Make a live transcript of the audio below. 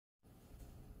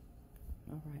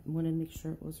All right, I want to make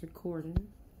sure it was recording.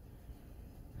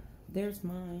 There's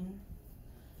mine.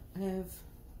 I have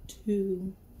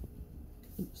two.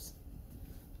 Oops.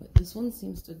 But this one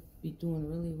seems to be doing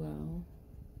really well.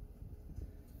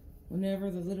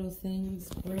 Whenever the little things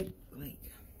break,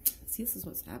 like, see, this is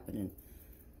what's happening.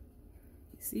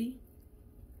 You see?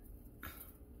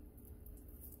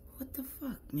 What the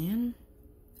fuck, man?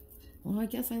 Well, I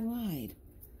guess I lied.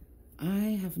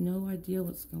 I have no idea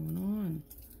what's going on.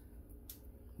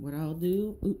 What I'll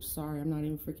do, oops, sorry, I'm not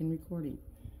even freaking recording.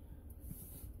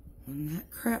 When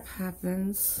that crap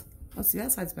happens, oh, see,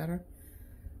 that side's better.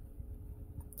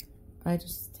 I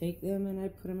just take them and I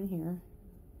put them in here.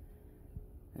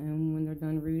 And when they're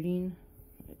done rooting,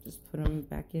 I just put them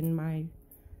back in my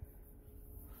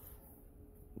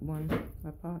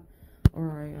pot.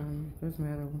 Or there's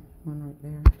my other one right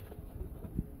there.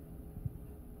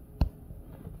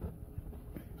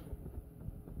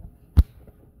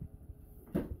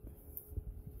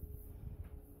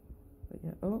 But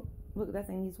yeah, oh, look, that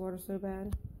thing needs water so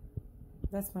bad.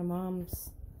 That's my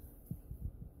mom's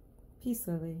peace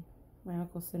lily. My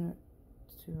uncle sent it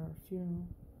to our funeral.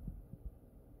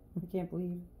 I can't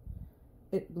believe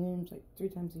it blooms like 3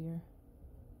 times a year.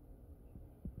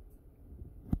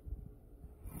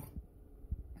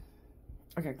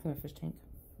 I gotta clean my fish tank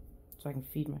so I can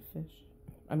feed my fish.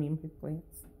 I mean, my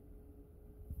plants.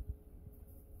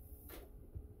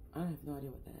 I have no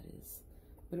idea what that is,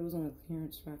 but it was on a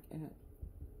clearance rack at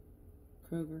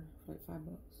Kroger for like $5.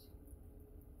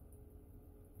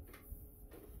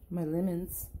 My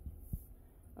lemons.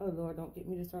 Oh Lord, don't get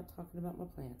me to start talking about my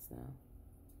plants now.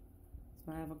 It's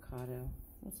my avocado.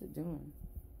 What's it doing?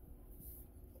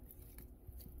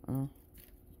 I'm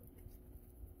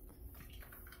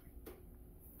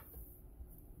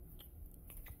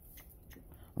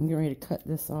getting ready to cut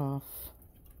this off.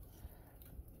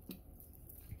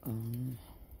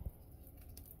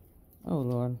 Oh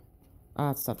Lord, I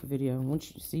have to stop the video.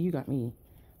 Once you see, you got me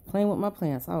playing with my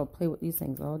plants. I will play with these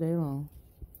things all day long.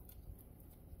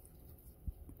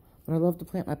 But I love to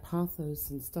plant my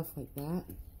pothos and stuff like that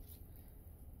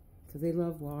because they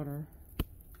love water.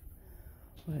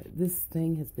 But this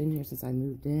thing has been here since I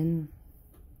moved in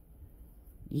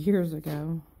years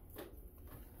ago.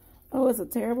 Oh, it's a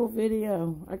terrible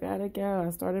video. I gotta go.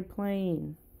 I started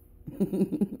playing.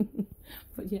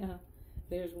 But yeah,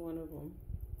 there's one of them.